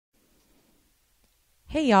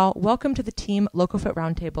Hey y'all, welcome to the Team LocoFit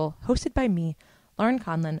Roundtable, hosted by me, Laurin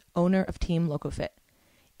Conlon, owner of Team LocoFit.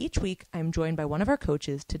 Each week, I am joined by one of our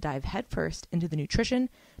coaches to dive headfirst into the nutrition,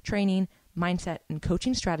 training, mindset, and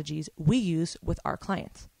coaching strategies we use with our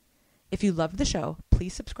clients. If you loved the show,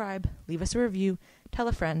 please subscribe, leave us a review, tell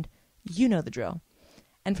a friend, you know the drill.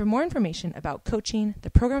 And for more information about coaching, the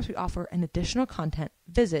programs we offer, and additional content,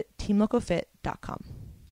 visit teamlocofit.com.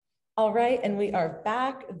 All right, and we are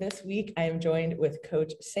back. This week, I am joined with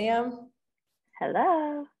Coach Sam.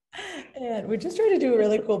 Hello. And we're just trying to do a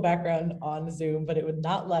really cool background on Zoom, but it would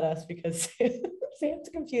not let us because Sam's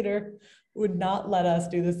computer would not let us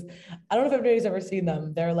do this. I don't know if everybody's ever seen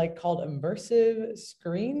them. They're like called immersive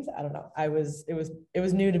screens. I don't know. It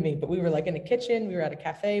was new to me, but we were like in a kitchen, we were at a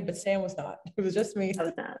cafe, but Sam was not. It was just me. I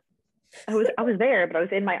was not. I was there, but I was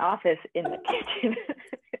in my office in the kitchen.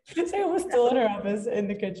 Sam was still in her office in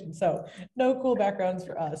the kitchen. So no cool backgrounds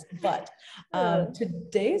for us. But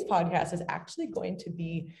today's podcast is actually going to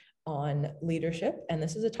be on leadership. And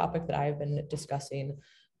this is a topic that I've been discussing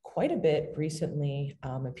quite a bit recently,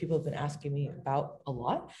 and people have been asking me about a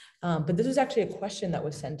lot. But this was actually a question that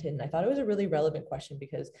was sent in. I thought it was a really relevant question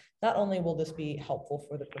because not only will this be helpful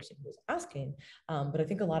for the person who's asking, but I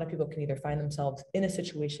think a lot of people can either find themselves in a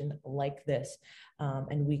situation like this,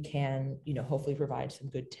 and we can, hopefully provide some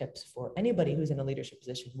good tips for anybody who's in a leadership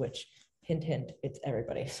position, which hint, hint, it's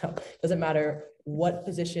everybody. So it doesn't matter what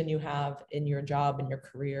position you have in your job, in your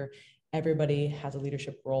career. Everybody has a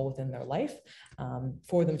leadership role within their life,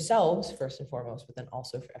 for themselves, first and foremost, but then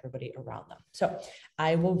also for everybody around them. So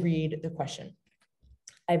I will read the question.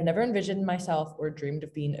 I've never envisioned myself or dreamed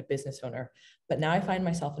of being a business owner, but now I find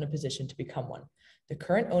myself in a position to become one. The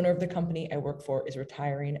current owner of the company I work for is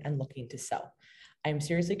retiring and looking to sell. I am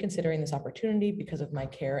seriously considering this opportunity because of my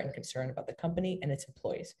care and concern about the company and its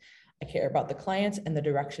employees. I care about the clients and the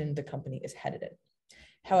direction the company is headed in.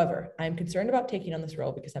 However, I'm concerned about taking on this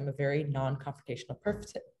role because I'm a very non-confrontational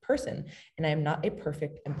person and I am not a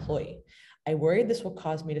perfect employee. I worry this will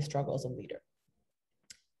cause me to struggle as a leader.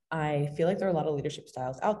 I feel like there are a lot of leadership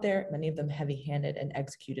styles out there, many of them heavy-handed and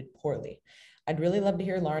executed poorly. I'd really love to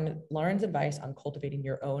hear Laurin's advice on cultivating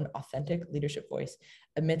your own authentic leadership voice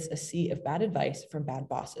amidst a sea of bad advice from bad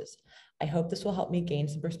bosses. I hope this will help me gain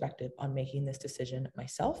some perspective on making this decision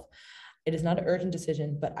myself. It is not an urgent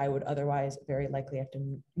decision, but I would otherwise very likely have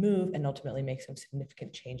to move and ultimately make some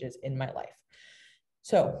significant changes in my life.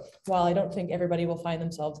 So while I don't think everybody will find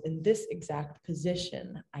themselves in this exact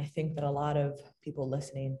position, I think that a lot of people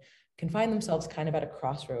listening can find themselves kind of at a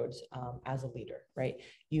crossroads as a leader, right?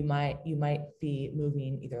 You might be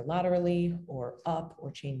moving either laterally or up or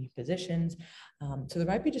changing positions. So there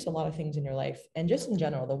might be just a lot of things in your life. And just in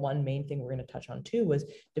general, the one main thing we're going to touch on too was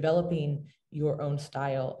developing your own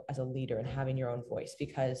style as a leader and having your own voice,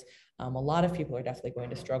 because a lot of people are definitely going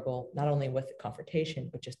to struggle, not only with confrontation,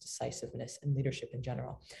 but just decisiveness and leadership in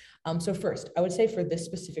general. So first, I would say for this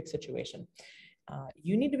specific situation,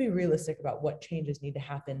 you need to be realistic about what changes need to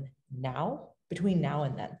happen now, between now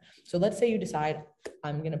and then. So let's say you decide,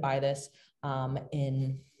 I'm going to buy this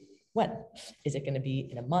in when? Is it going to be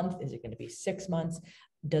in a month? Is it going to be 6 months?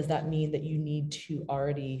 Does that mean that you need to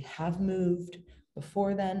already have moved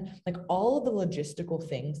before then? Like all of the logistical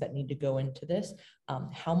things that need to go into this.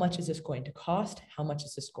 How much is this going to cost? How much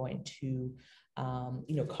is this going to,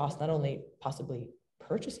 cost not only possibly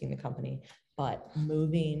purchasing the company, but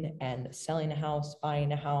moving and selling a house,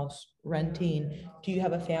 buying a house, renting? Do you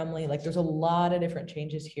have a family? Like there's a lot of different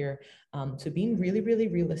changes here. So being really, really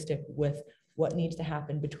realistic with what needs to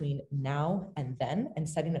happen between now and then, and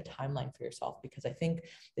setting a timeline for yourself, because I think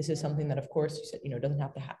this is something that, of course, you said, doesn't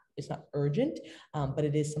have to happen. It's not urgent, but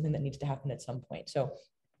it is something that needs to happen at some point. So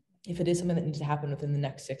if it is something that needs to happen within the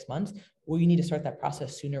next 6 months, well, you need to start that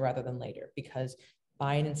process sooner rather than later, because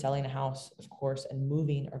buying and selling a house, of course, and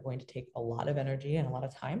moving are going to take a lot of energy and a lot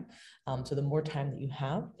of time. So the more time that you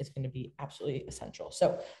have is going to be absolutely essential.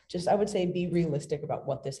 So just, I would say, be realistic about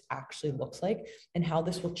what this actually looks like and how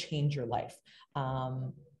this will change your life.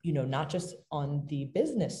 Not just on the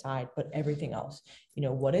business side, but everything else.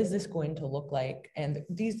 What is this going to look like? And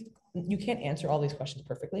you can't answer all these questions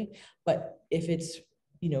perfectly, but if it's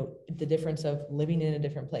the difference of living in a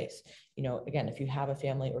different place, again, if you have a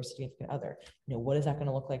family or significant other, what is that going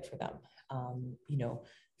to look like for them?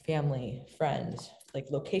 Family, friends, like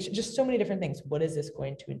location, just so many different things. What is this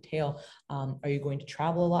going to entail? Are you going to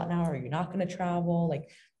travel a lot now? Are you not going to travel?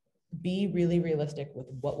 Like, be really realistic with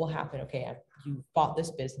what will happen. Okay, you bought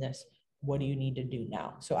this business. What do you need to do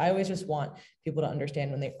now? So I always just want people to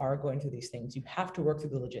understand when they are going through these things, you have to work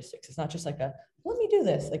through the logistics. It's not just like let me do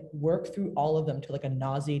this, like work through all of them to like a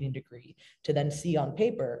nauseating degree to then see on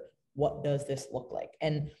paper what does this look like?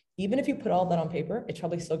 And even if you put all that on paper, it's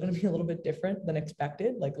probably still going to be a little bit different than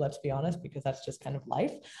expected. Like, let's be honest, because that's just kind of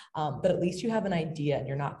life. But at least you have an idea and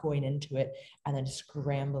you're not going into it and then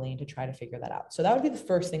scrambling to try to figure that out. So that would be the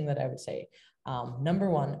first thing that I would say. Number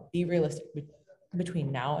one, be realistic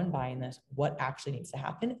between now and buying this, what actually needs to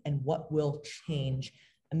happen and what will change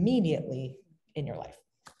immediately in your life.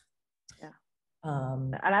 Yeah.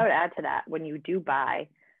 And I would add to that, when you do buy,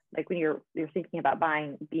 like when you're thinking about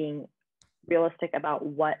buying, being realistic about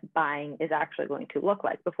what buying is actually going to look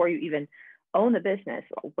like before you even own the business.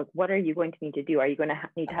 What are you going to need to do? Are you going to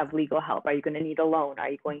need to have legal help? Are you going to need a loan? Are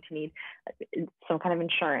you going to need some kind of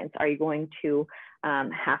insurance? Are you going to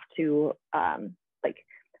have to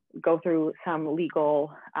go through some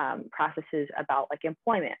legal processes about like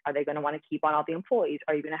employment? Are they going to want to keep on all the employees?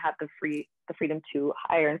 Are you going to have the freedom to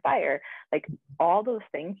hire and fire? Like all those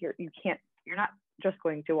things, you're not just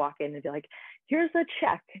going to walk in and be like, here's a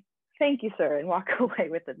check, thank you, sir, and walk away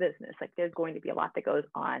with the business. Like there's going to be a lot that goes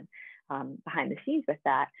on behind the scenes with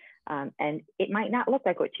that. And it might not look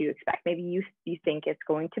like what you expect. Maybe you think it's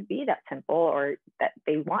going to be that simple, or that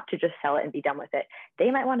they want to just sell it and be done with it.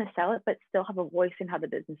 They might want to sell it, but still have a voice in how the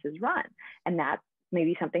business is run. And that's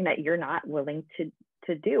maybe something that you're not willing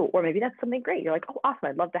to do. Or maybe that's something great. You're like, oh, awesome,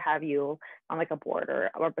 I'd love to have you on like a board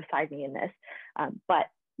or beside me in this. But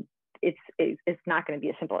it's not going to be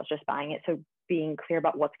as simple as just buying it. So being clear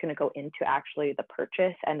about what's going to go into actually the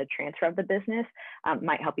purchase and the transfer of the business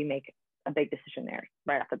might help you make a big decision there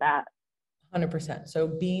right off the bat. 100%. So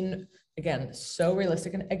being, again, so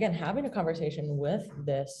realistic, and again, having a conversation with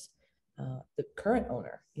this, the current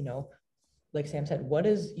owner, like Sam said, what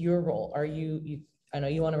is your role? Are you I know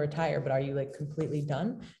you want to retire, but are you like completely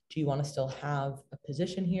done? Do you want to still have a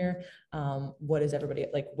position here? What is everybody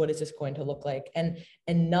like? What is this going to look like? And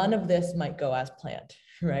none of this might go as planned,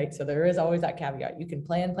 right? So there is always that caveat. You can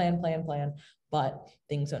plan, but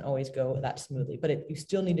things don't always go that smoothly. But you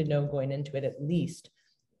still need to know going into it, at least,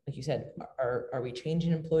 like you said, are we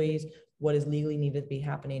changing employees? What is legally needed to be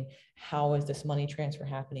happening? How is this money transfer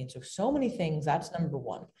happening? So many things. That's number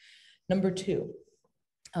one. Number two,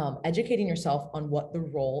 educating yourself on what the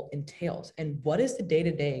role entails and what is the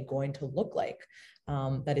day-to-day going to look like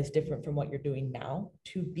that is different from what you're doing now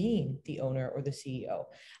to being the owner or the CEO.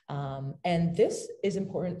 And this is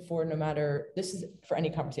important for this is for any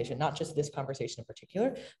conversation, not just this conversation in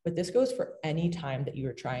particular, but this goes for any time that you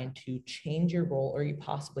are trying to change your role or you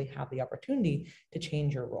possibly have the opportunity to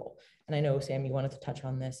change your role. And I know, Sam, you wanted to touch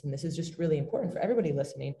on this, and this is just really important for everybody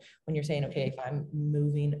listening when you're saying, okay, if I'm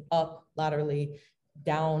moving up laterally,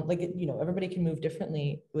 down, like, everybody can move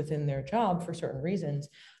differently within their job for certain reasons.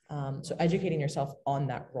 So educating yourself on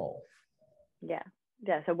that role. Yeah.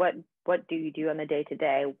 So what do you do on the day to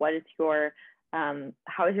day? What is your,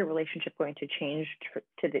 how is your relationship going to change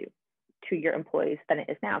to your employees than it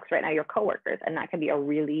is now? Because right now you're coworkers, and that can be a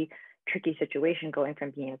really tricky situation going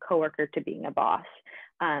from being a coworker to being a boss.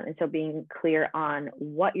 And so being clear on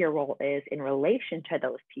what your role is in relation to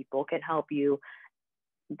those people can help you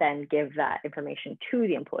then give that information to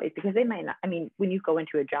the employees, because they might not, when you go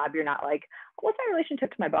into a job, you're not like, what's my relationship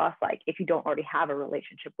to my boss like? If you don't already have a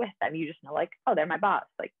relationship with them, you just know like, oh, they're my boss.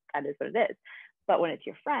 Like that is what it is. But when it's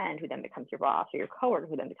your friend who then becomes your boss, or your coworker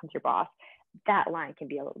who then becomes your boss, that line can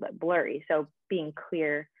be a little bit blurry. So being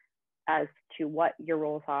clear as to what your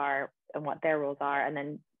roles are and what their roles are, and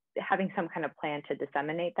then having some kind of plan to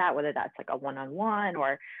disseminate that, whether that's like a one-on-one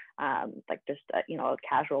or like just a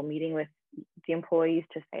casual meeting with the employees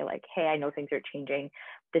to say like, hey, I know things are changing.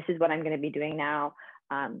 This is what I'm going to be doing now.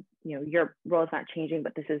 Your role is not changing,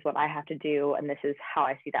 but this is what I have to do, and this is how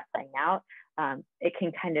I see that playing out. It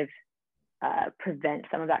can kind of prevent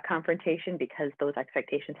some of that confrontation, because those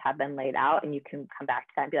expectations have been laid out, and you can come back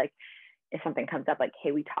to that and be like, if something comes up like,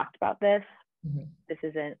 hey, we talked about this, this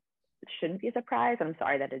shouldn't be a surprise. I'm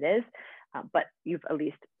sorry that it is, but you've at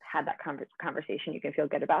least had that conversation. You can feel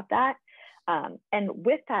good about that. And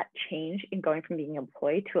with that change in going from being an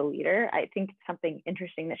employee to a leader, I think something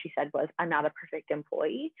interesting that she said was, I'm not a perfect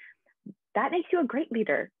employee. That makes you a great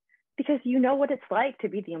leader, because you know what it's like to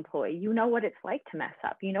be the employee. You know what it's like to mess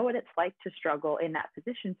up. You know what it's like to struggle in that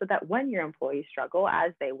position, so that when your employees struggle,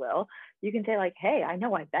 as they will, you can say like, hey, I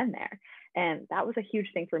know I've been there. And that was a huge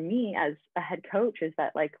thing for me as a head coach, is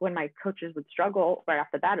that like when my coaches would struggle right off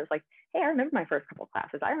the bat, it was like, hey, I remember my first couple of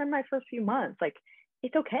classes. I remember my first few months. Like,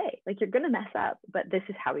 it's okay. Like, you're going to mess up, but this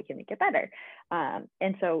is how we can make it better.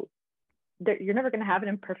 And so you're never going to have an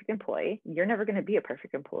imperfect employee. You're never going to be a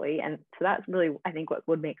perfect employee. And so that's really, I think, what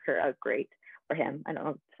would make her a great, or him, I don't know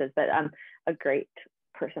what it says, but a great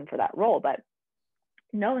person for that role. But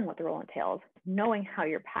knowing what the role entails, knowing how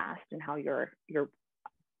your past and how your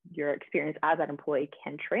your experience as that employee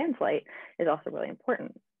can translate is also really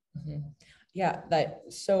important. Mm-hmm. Yeah,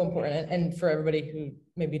 that's so important. And for everybody who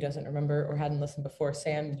maybe doesn't remember or hadn't listened before,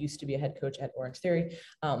 Sam used to be a head coach at Orange Theory.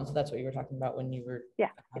 So that's what you were talking about when you were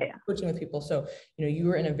coaching with people. So, you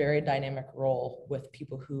were in a very dynamic role with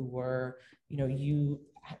people who were, you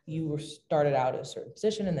were started out at a certain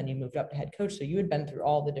position and then you moved up to head coach. So you had been through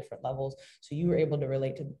all the different levels. So you were able to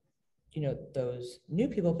relate to those new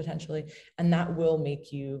people potentially, and that will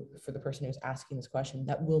make you, for the person who's asking this question,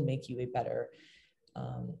 that will make you a better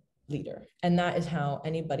leader. And that is how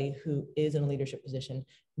anybody who is in a leadership position,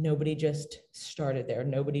 nobody just started there.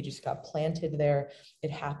 Nobody just got planted there. It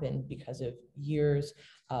happened because of years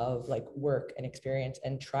of work and experience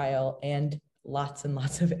and trial and lots and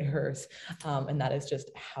lots of errors. And that is just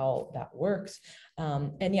how that works.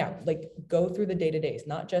 And yeah, go through the day-to-days,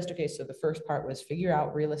 not just, okay, so the first part was figure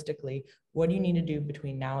out realistically, what do you need to do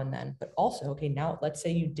between now and then? But also, okay, now let's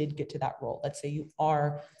say you did get to that role. Let's say you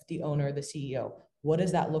are the owner, the CEO. What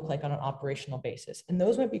does that look like on an operational basis? And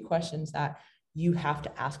those might be questions that you have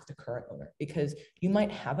to ask the current owner, because you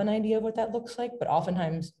might have an idea of what that looks like, but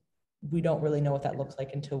oftentimes we don't really know what that looks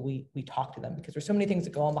like until we talk to them, because there's so many things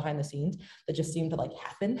that go on behind the scenes that just seem to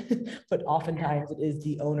happen. But oftentimes it is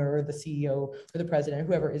the owner or the CEO or the president,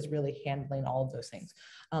 whoever is really handling all of those things.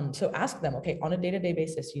 So ask them, okay, on a day-to-day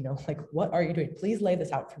basis, what are you doing? Please lay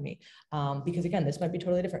this out for me. Because again, this might be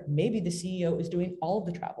totally different. Maybe the CEO is doing all of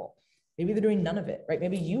the travel. Maybe they're doing none of it, right?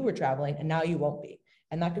 Maybe you were traveling and now you won't be.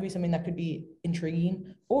 And that could be something that could be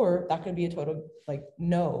intriguing, or that could be a total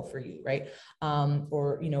no for you, right?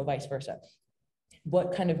 Or, vice versa.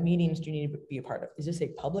 What kind of meetings do you need to be a part of? Is this a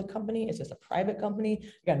public company? Is this a private company?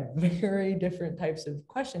 Again, very different types of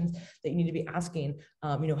questions that you need to be asking.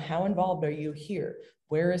 How involved are you here?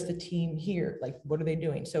 Where is the team here? What are they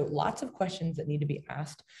doing? So lots of questions that need to be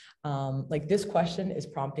asked. This question is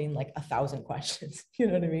prompting 1,000 questions. You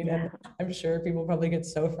know what I mean? And I'm sure people probably get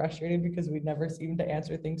so frustrated because we never seem to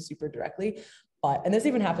answer things super directly. And this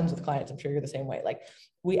even happens with clients. I'm sure you're the same way.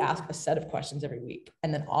 We ask a set of questions every week,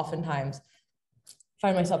 and then oftentimes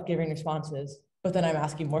find myself giving responses, but then I'm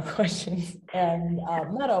asking more questions, and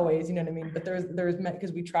not always, you know what I mean? But there's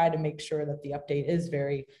because we try to make sure that the update is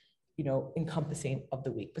very, encompassing of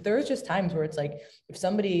the week. But there is just times where it's if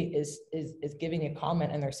somebody is giving a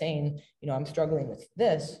comment and they're saying, I'm struggling with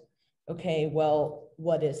this. Okay, well,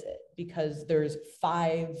 what is it? Because there's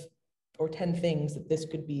 5 or 10 things that this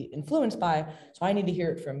could be influenced by. So I need to hear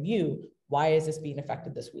it from you. Why is this being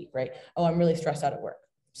affected this week, right? Oh, I'm really stressed out at work.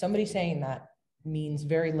 Somebody saying that means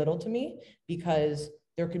very little to me, because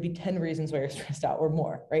there could be 10 reasons why you're stressed out or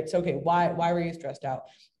more, right? So, okay, why were you stressed out?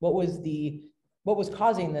 What was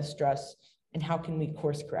causing this stress, and how can we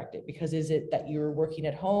course correct it? Because is it that you're working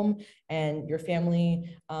at home and your family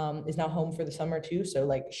is now home for the summer too?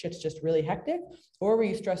 So shit's just really hectic. Or were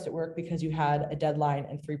you stressed at work because you had a deadline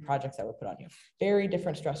and 3 projects that were put on you? Very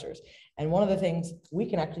different stressors. And one of the things we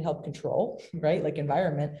can actually help control, right?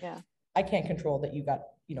 Environment. Yeah. I can't control that you got,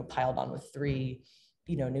 piled on with 3,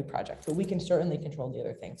 new projects, but we can certainly control the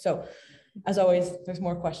other things. So as always, there's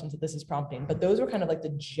more questions that this is prompting, but those are kind of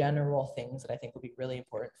the general things that I think will be really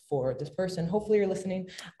important for this person. Hopefully you're listening,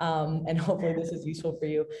 and hopefully this is useful for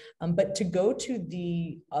you. But to go to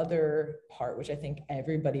the other part, which I think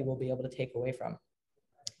everybody will be able to take away from,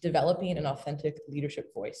 developing an authentic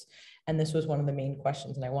leadership voice. And this was one of the main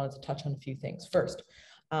questions, and I wanted to touch on a few things. First,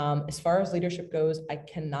 as far as leadership goes, I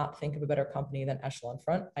cannot think of a better company than Echelon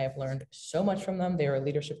Front. I have learned so much from them. They are a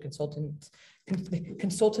leadership consultancy,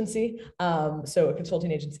 so a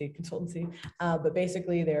consulting agency, but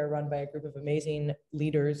basically they're run by a group of amazing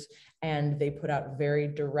leaders, and they put out very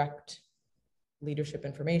direct leadership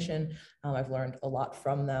information. I've learned a lot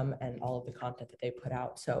from them and all of the content that they put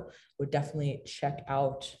out. So would definitely check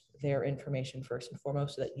out their information first and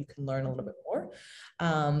foremost, so that you can learn a little bit more.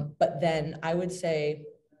 But then I would say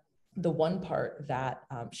the one part that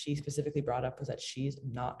she specifically brought up was that she's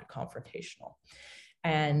not confrontational.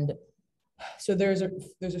 And so there's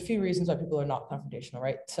a few reasons why people are not confrontational,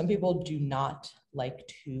 right? Some people do not like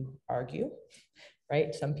to argue,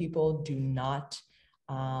 right? Some people do not,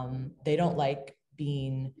 they don't like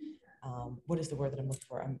being, what is the word that I'm looking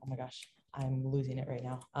for? Oh my gosh, I'm losing it right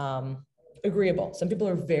now. Agreeable. Some people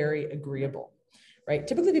are very agreeable, right?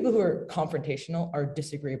 Typically people who are confrontational are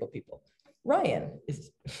disagreeable people. Ryan is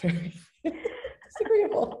very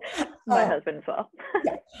disagreeable. My husband as well.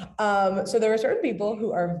 Yeah. So there are certain people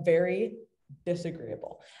who are very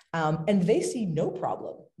disagreeable, and they see no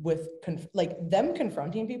problem with them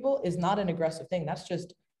confronting people is not an aggressive thing. That's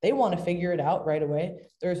just, they want to figure it out right away.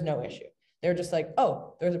 There's no issue. They're just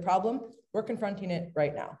oh, there's a problem. We're confronting it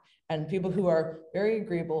right now. And people who are very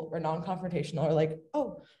agreeable or non-confrontational are like,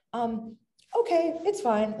 oh, okay, it's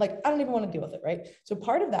fine. Like, I don't even want to deal with it, right? So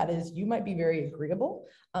part of that is you might be very agreeable,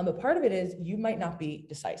 but part of it is you might not be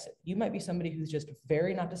decisive. You might be somebody who's just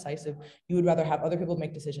very not decisive. You would rather have other people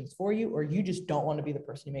make decisions for you, or you just don't want to be the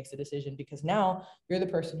person who makes the decision because now you're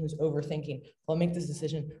the person who's overthinking, well, make this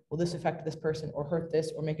decision. Will this affect this person or hurt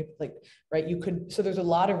this or make it like, right? You could, so there's a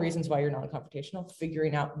lot of reasons why you're non-confrontational.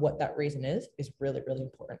 Figuring out what that reason is really, really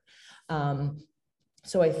important.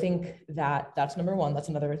 So I think that that's number one. That's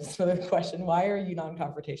another question. Why are you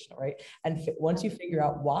non-confrontational, right? And once you figure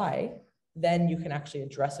out why, then you can actually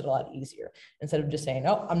address it a lot easier instead of just saying,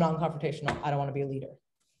 oh, I'm non-confrontational, I don't want to be a leader.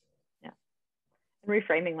 Yeah. And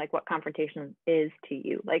reframing like what confrontation is to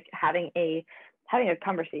you. Like having a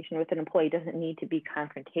conversation with an employee doesn't need to be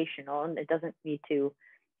confrontational, and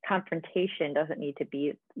confrontation doesn't need to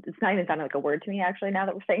be, it's not even sounding like a word to me actually now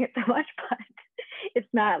that we're saying it so much, but it's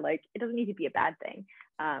not like, it doesn't need to be a bad thing.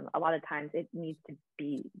 A lot of times it needs to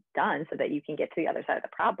be done so that you can get to the other side of the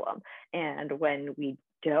problem. And when we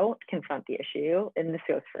don't confront the issue, and this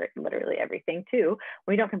goes for literally everything too,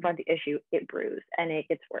 when we don't confront the issue, it brews and it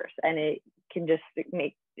gets worse and it can just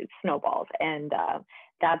make it snowballs. And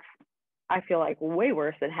that's, I feel like, way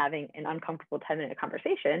worse than having an uncomfortable 10-minute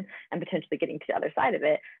conversation and potentially getting to the other side of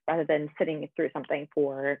it, rather than sitting through something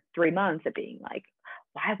for 3 months and being like,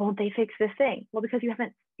 why won't they fix this thing? Well, because you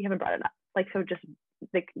haven't brought it up. Like, so just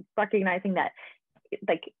like recognizing that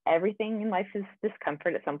like everything in life is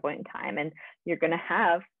discomfort at some point in time, and you're going to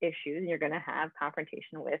have issues and you're going to have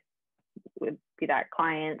confrontation with be that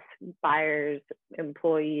clients, buyers,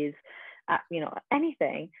 employees,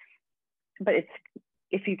 anything. But it's,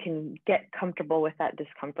 if you can get comfortable with that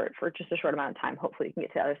discomfort for just a short amount of time, hopefully you can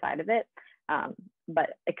get to the other side of it.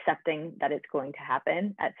 But accepting that it's going to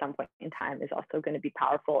happen at some point in time is also going to be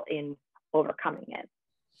powerful in overcoming it.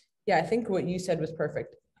 Yeah, I think what you said was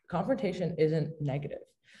perfect. Confrontation isn't negative.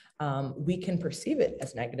 We can perceive it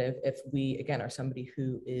as negative if we, again, are somebody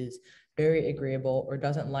who is very agreeable or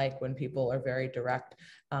doesn't like when people are very direct.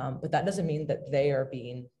 But that doesn't mean that they are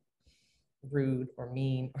being rude or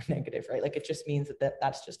mean or negative, right? Like, it just means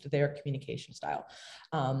that's just their communication style.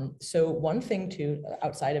 So one thing too,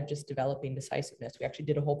 outside of just developing decisiveness, we actually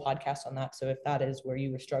did a whole podcast on that. So if that is where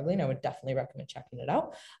you were struggling, I would definitely recommend checking it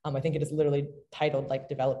out. I think it is literally titled like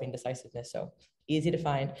developing decisiveness. So easy to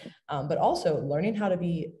find, but also learning how to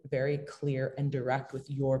be very clear and direct with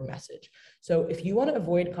your message. So if you want to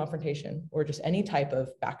avoid confrontation or just any type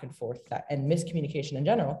of back and forth and miscommunication in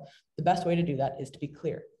general, the best way to do that is to be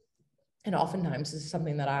clear. And oftentimes this is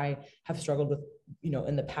something that I have struggled with,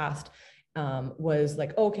 in the past, was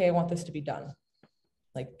like, oh, okay, I want this to be done.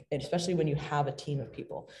 Like, especially when you have a team of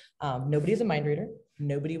people, nobody is a mind reader.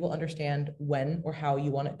 Nobody will understand when or how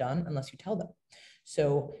you want it done unless you tell them.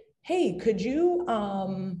 So, hey, could you,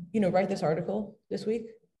 write this article this week?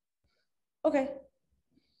 Okay.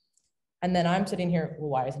 And then I'm sitting here,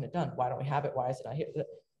 well, why isn't it done? Why don't we have it? Why is it not here?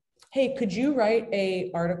 Hey, could you write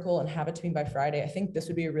an article and have it to me by Friday? I think this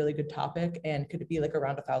would be a really good topic. And could it be like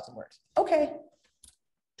around 1,000 words? Okay.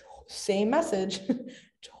 Same message,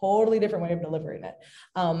 totally different way of delivering it.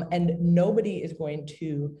 And nobody is going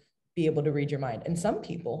to be able to read your mind. And some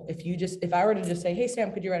people, if I were to just say, hey,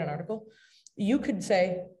 Sam, could you write an article? You could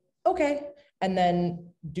say, okay, and then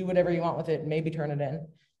do whatever you want with it, maybe turn it in,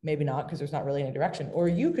 maybe not, because there's not really any direction. Or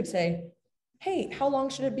you could say, hey, how long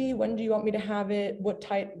should it be? When do you want me to have it? What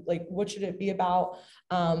type, like, what should it be about?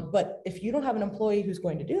 But if you don't have an employee who's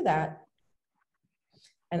going to do that,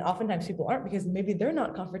 and oftentimes people aren't, because maybe they're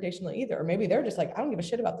not confrontational either, or maybe they're just like, I don't give a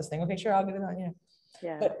shit about this thing. Okay, sure, I'll get it on you.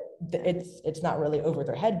 Yeah. But it's not really over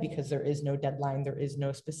their head because there is no deadline, there is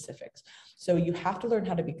no specifics. So you have to learn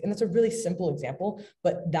how to be, and it's a really simple example,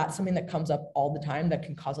 but that's something that comes up all the time that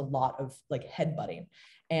can cause a lot of like head butting.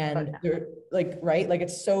 And they're like, right, like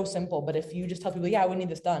it's so simple, but if you just tell people, yeah, we need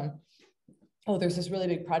this done. Oh, there's this really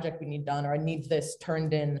big project we need done, or I need this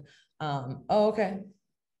turned in. Oh, okay.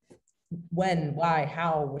 When, why,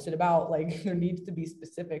 how, what's it about? Like, there needs to be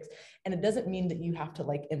specifics. And it doesn't mean that you have to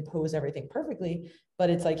like impose everything perfectly, but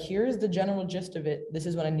it's like, here's the general gist of it. This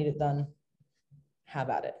is when I need it done. Have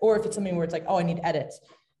at it. Or if it's something where it's like, oh, I need edits.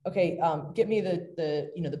 Okay, get me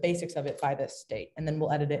the basics of it by this date, and then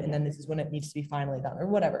we'll edit it. And then this is when it needs to be finally done, or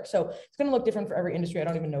whatever. So it's going to look different for every industry. I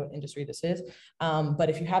don't even know what industry this is. But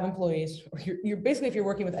if you have employees, or you're basically, if you're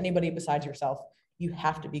working with anybody besides yourself, you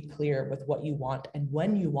have to be clear with what you want and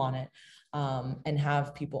when you want it, and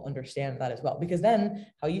have people understand that as well. Because then,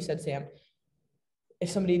 how you said, Sam, if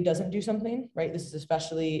somebody doesn't do something, right, this is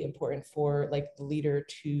especially important for like the leader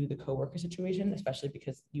to the coworker situation, especially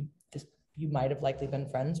because you might have likely been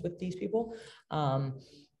friends with these people.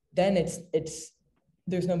 then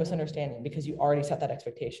there's no misunderstanding because you already set that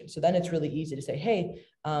expectation. So then it's really easy to say, hey,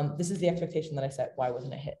 this is the expectation that I set. Why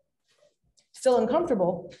wasn't it hit? Still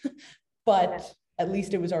uncomfortable, but at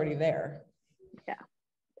least it was already there. Yeah.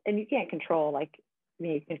 And you can't control, like, I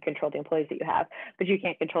mean, you can control the employees that you have, but you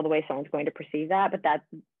can't control the way someone's going to perceive that. But that's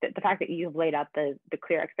the fact that you've laid out the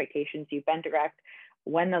clear expectations, you've been direct.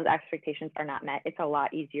 When those expectations are not met, it's a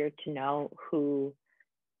lot easier to know who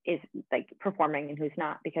is like performing and who's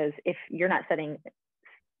not. Because if you're not setting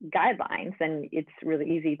guidelines, then it's really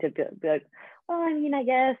easy to be like, well, I mean, I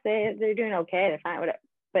guess they're doing okay, they're fine, whatever.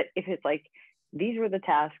 But if it's like, these were the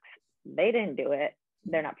tasks, they didn't do it,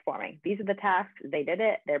 they're not performing. These are the tasks, they did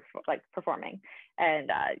it, they're like performing. And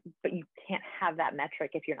but you can't have that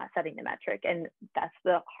metric if you're not setting the metric. And that's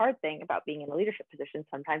the hard thing about being in a leadership position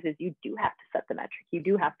sometimes, is you do have to set the metric. You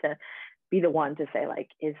do have to be the one to say, like,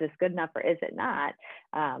 is this good enough or is it not?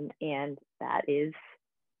 And that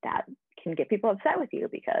can get people upset with you,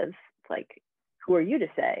 because it's like, who are you to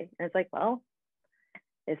say? And it's like, well,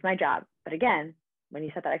 it's my job. But again, when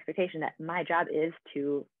you set that expectation that my job is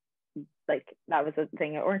to, like, that was the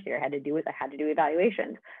thing at Orange Theory I had to do, is I had to do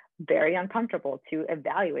evaluations. Very uncomfortable to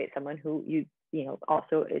evaluate someone who you know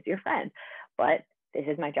also is your friend, but this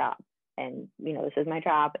is my job, and this is my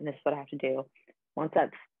job, and this is what I have to do. Once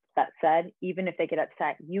that's said, even if they get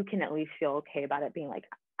upset, you can at least feel okay about it, being like,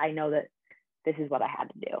 I know that this is what I had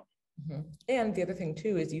to do. Mm-hmm. And the other thing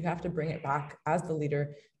too is you have to bring it back as the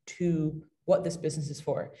leader to what this business is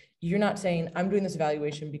for. You're not saying, I'm doing this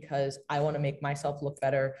evaluation because I want to make myself look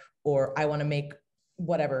better, or I want to make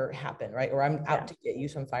whatever happen, right? Or I'm out to get you,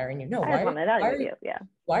 so I'm firing you. No, why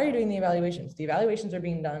are you doing the evaluations? The evaluations are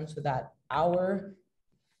being done so that our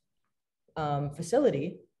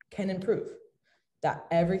facility can improve, that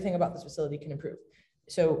everything about this facility can improve.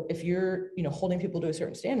 So if you're, holding people to a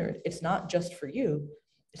certain standard, it's not just for you.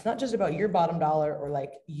 It's not just about your bottom dollar or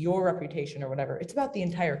like your reputation or whatever. It's about the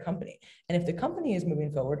entire company. And if the company is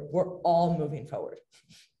moving forward, we're all moving forward.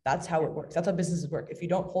 That's how it works. That's how businesses work. If you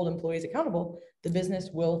don't hold employees accountable, the business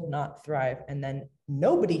will not thrive. And then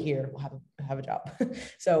nobody here will have a job.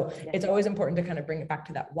 So it's always important to kind of bring it back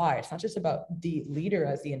to that why. It's not just about the leader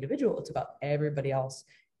as the individual. It's about everybody else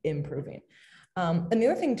improving. And the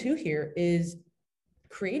other thing too here is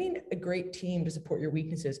creating a great team to support your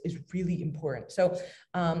weaknesses is really important. So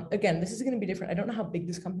again, this is going to be different. I don't know how big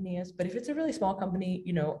this company is, but if it's a really small company,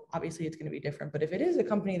 obviously it's going to be different. But if it is a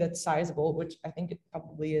company that's sizable, which I think it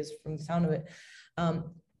probably is from the sound of it,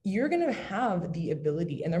 you're going to have the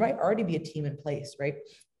ability, and there might already be a team in place, right?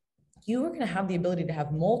 You are going to have the ability to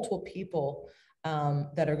have multiple people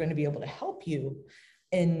that are going to be able to help you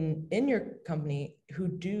in your company who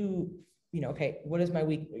do, okay, what is my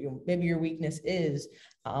maybe your weakness is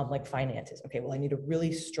like finances. Okay, well, I need a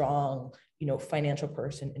really strong, financial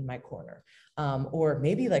person in my corner. Or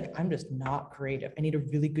maybe like, I'm just not creative. I need a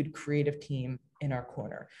really good creative team in our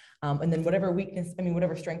corner. And then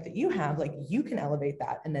whatever strength that you have, like you can elevate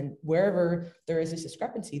that. And then wherever there is this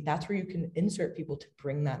discrepancy, that's where you can insert people to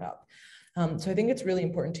bring that up. So I think it's really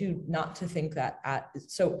important too, not to think that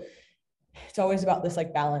so it's always about this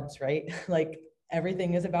like balance, right? Like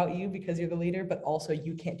everything is about you because you're the leader, but also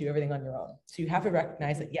you can't do everything on your own. So you have to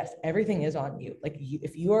recognize that, yes, everything is on you. Like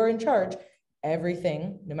if you are in charge,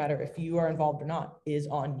 everything, no matter if you are involved or not, is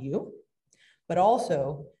on you. But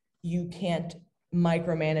also you can't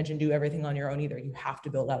micromanage and do everything on your own either. You have to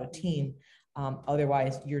build out a team.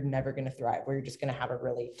 Otherwise you're never going to thrive, or you're just going to have a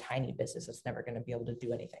really tiny business that's never going to be able to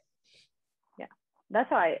do anything. Yeah, that's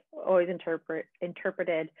how I always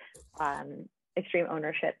interpreted extreme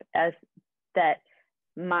ownership, as that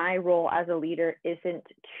my role as a leader isn't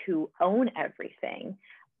to own everything,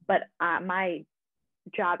 but my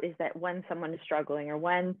job is that when someone is struggling or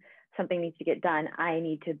when something needs to get done, I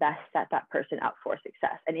need to best set that person up for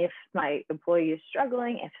success. And if my employee is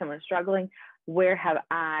struggling, if someone's struggling, where have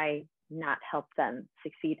I not helped them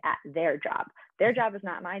succeed at their job? Their job is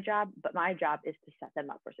not my job, but my job is to set them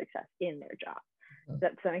up for success in their job. Does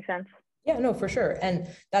that make sense? Yeah, no, for sure. And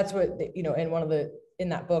that's what, in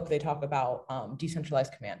that book, they talk about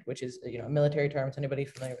decentralized command, which is, a military term. So anybody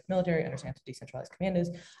familiar with military understands what decentralized command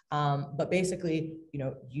is. But basically,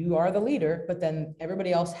 you are the leader, but then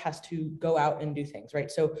everybody else has to go out and do things,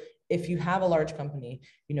 right? So if you have a large company,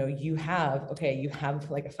 you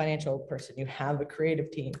have like a financial person, you have a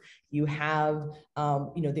creative team, you have,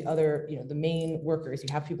 the other, the main workers,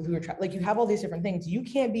 you have people who are like, you have all these different things. You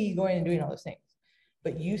can't be going and doing all those things.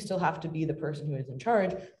 But you still have to be the person who is in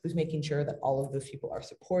charge, who's making sure that all of those people are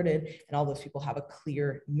supported and all those people have a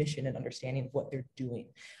clear mission and understanding of what they're doing.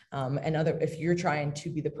 If you're trying to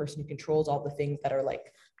be the person who controls all the things that are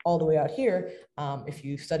like all the way out here, if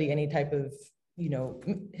you study any type of,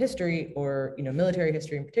 history or, military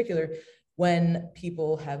history in particular, when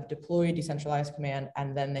people have deployed decentralized command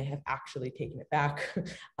and then they have actually taken it back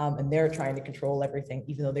and they're trying to control everything,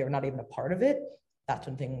 even though they were not even a part of it, that's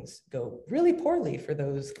when things go really poorly for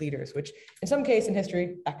those leaders, which in some case in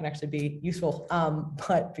history, that can actually be useful,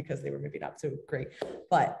 but because they were maybe not so great.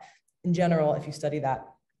 But in general, if you study that,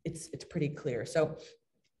 it's pretty clear. So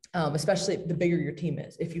especially the bigger your team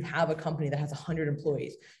is. If you have a company that has 100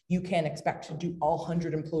 employees, you can't expect to do all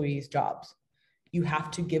 100 employees' jobs. You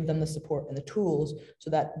have to give them the support and the tools so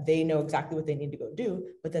that they know exactly what they need to go do,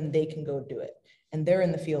 but then they can go do it. And they're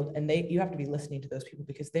in the field, and you have to be listening to those people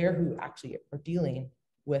because they're who actually are dealing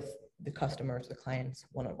with the customers, the clients,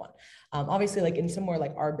 one-on-one. Obviously, like in somewhere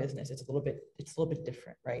like our business, it's a little bit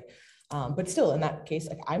different, right? But still, in that case,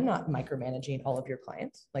 like I'm not micromanaging all of your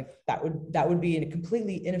clients. Like that would be a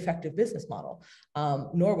completely ineffective business model.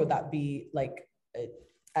 Nor would that be like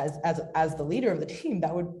as the leader of the team,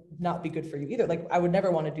 that would not be good for you either. Like I would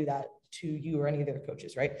never want to do that to you or any of the other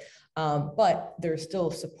coaches, right? But there's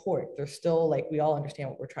still support. There's still like, we all understand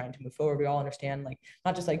what we're trying to move forward. We all understand, like,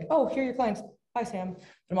 not just like, oh, here are your clients. Bye, Sam. But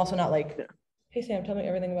I'm also not like, hey, Sam, tell me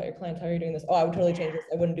everything about your clients. How are you doing this? Oh, I would totally change this.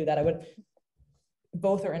 I wouldn't do that. I would.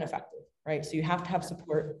 Both are ineffective, right? So you have to have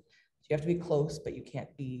support. So you have to be close, but you can't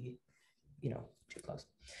be, too close.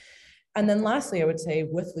 And then lastly, I would say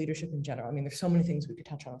with leadership in general, I mean, there's so many things we could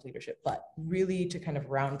touch on with leadership, but really to kind of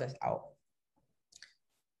round this out,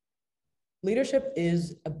 leadership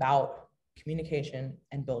is about communication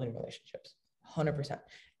and building relationships, 100%.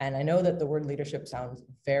 And I know that the word leadership sounds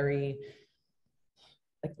very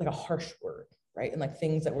like a harsh word, right? And like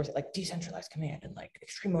things that were like decentralized command and like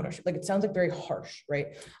extreme ownership, like it sounds like very harsh,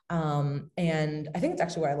 right? And I think it's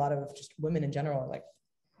actually why a lot of just women in general are like,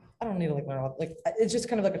 I don't need to like learn all, like it's just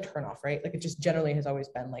kind of like a turnoff, right? Like it just generally has always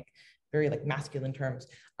been like very like masculine terms,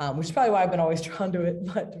 which is probably why I've been always drawn to it,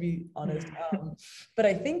 but to be honest. But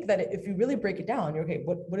I think that if you really break it down, you're okay,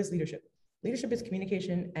 what is leadership? Leadership is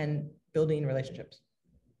communication and building relationships.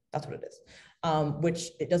 That's what it is.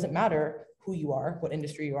 Which it doesn't matter who you are, what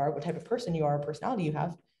industry you are, what type of person you are, personality you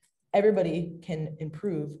have. Everybody can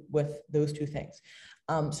improve with those two things.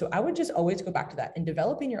 So I would just always go back to that. And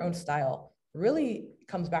developing your own style really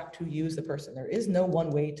comes back to you as the person. There is no one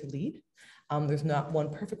way to lead. There's not one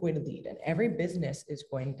perfect way to lead, and every business is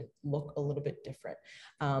going to look a little bit different.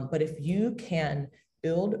 But if you can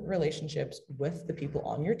build relationships with the people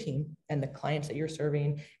on your team and the clients that you're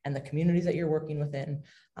serving and the communities that you're working within,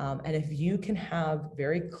 and if you can have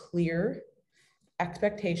very clear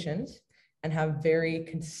expectations and have very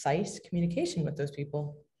concise communication with those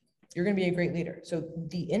people, you're going to be a great leader. So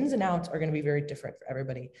the ins and outs are going to be very different for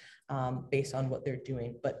everybody based on what they're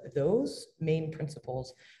doing. But those main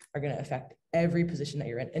principles are going to affect every position that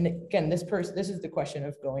you're in. And again, this is the question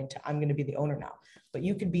of going to, I'm going to be the owner now, but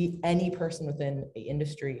you could be any person within an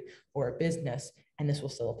industry or a business, and this will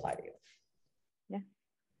still apply to you.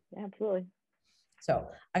 Yeah, absolutely. So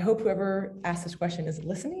I hope whoever asked this question is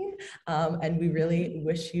listening, and we really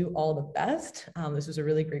wish you all the best. This was a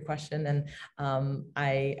really great question, and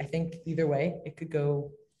I think either way, it could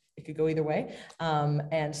go either way.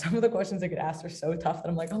 And some of the questions I could ask are so tough that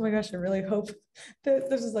I'm like, oh my gosh, I really hope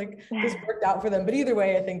that this worked out for them. But either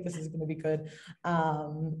way, I think this is going to be good.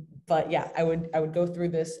 But yeah, I would go through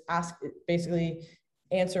this, basically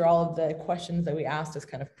answer all of the questions that we asked as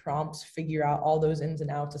kind of prompts, figure out all those ins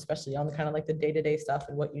and outs, especially on the kind of like the day-to-day stuff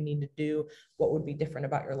and what you need to do, what would be different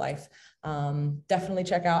about your life. Definitely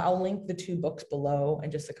check out, I'll link the 2 books below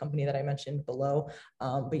and just the company that I mentioned below.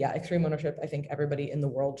 But yeah, Extreme Ownership, I think everybody in the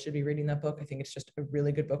world should be reading that book. I think it's just a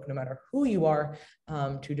really good book, no matter who you are,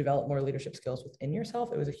 to develop more leadership skills within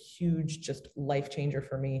yourself. It was a huge, just life changer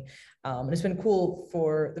for me. And it's been cool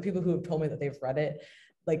for the people who have told me that they've read it,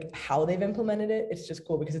 like how they've implemented it. It's just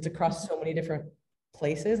cool because it's across so many different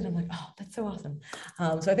places. And I'm like, oh, that's so awesome.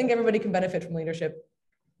 So I think everybody can benefit from leadership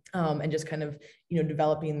and just kind of,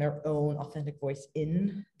 developing their own authentic voice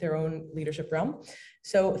in their own leadership realm.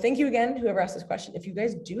 So thank you again, whoever asked this question. If you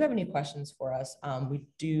guys do have any questions for us, we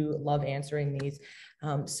do love answering these.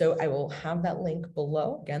 So I will have that link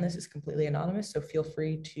below. Again, this is completely anonymous, so feel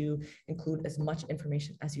free to include as much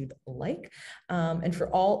information as you'd like. And for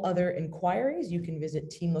all other inquiries, you can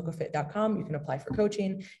visit teamlocofit.com. You can apply for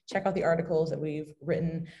coaching, check out the articles that we've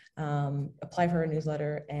written, apply for our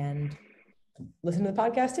newsletter, and listen to the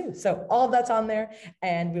podcast too. So all of that's on there,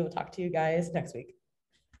 and we will talk to you guys next week.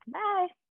 Bye.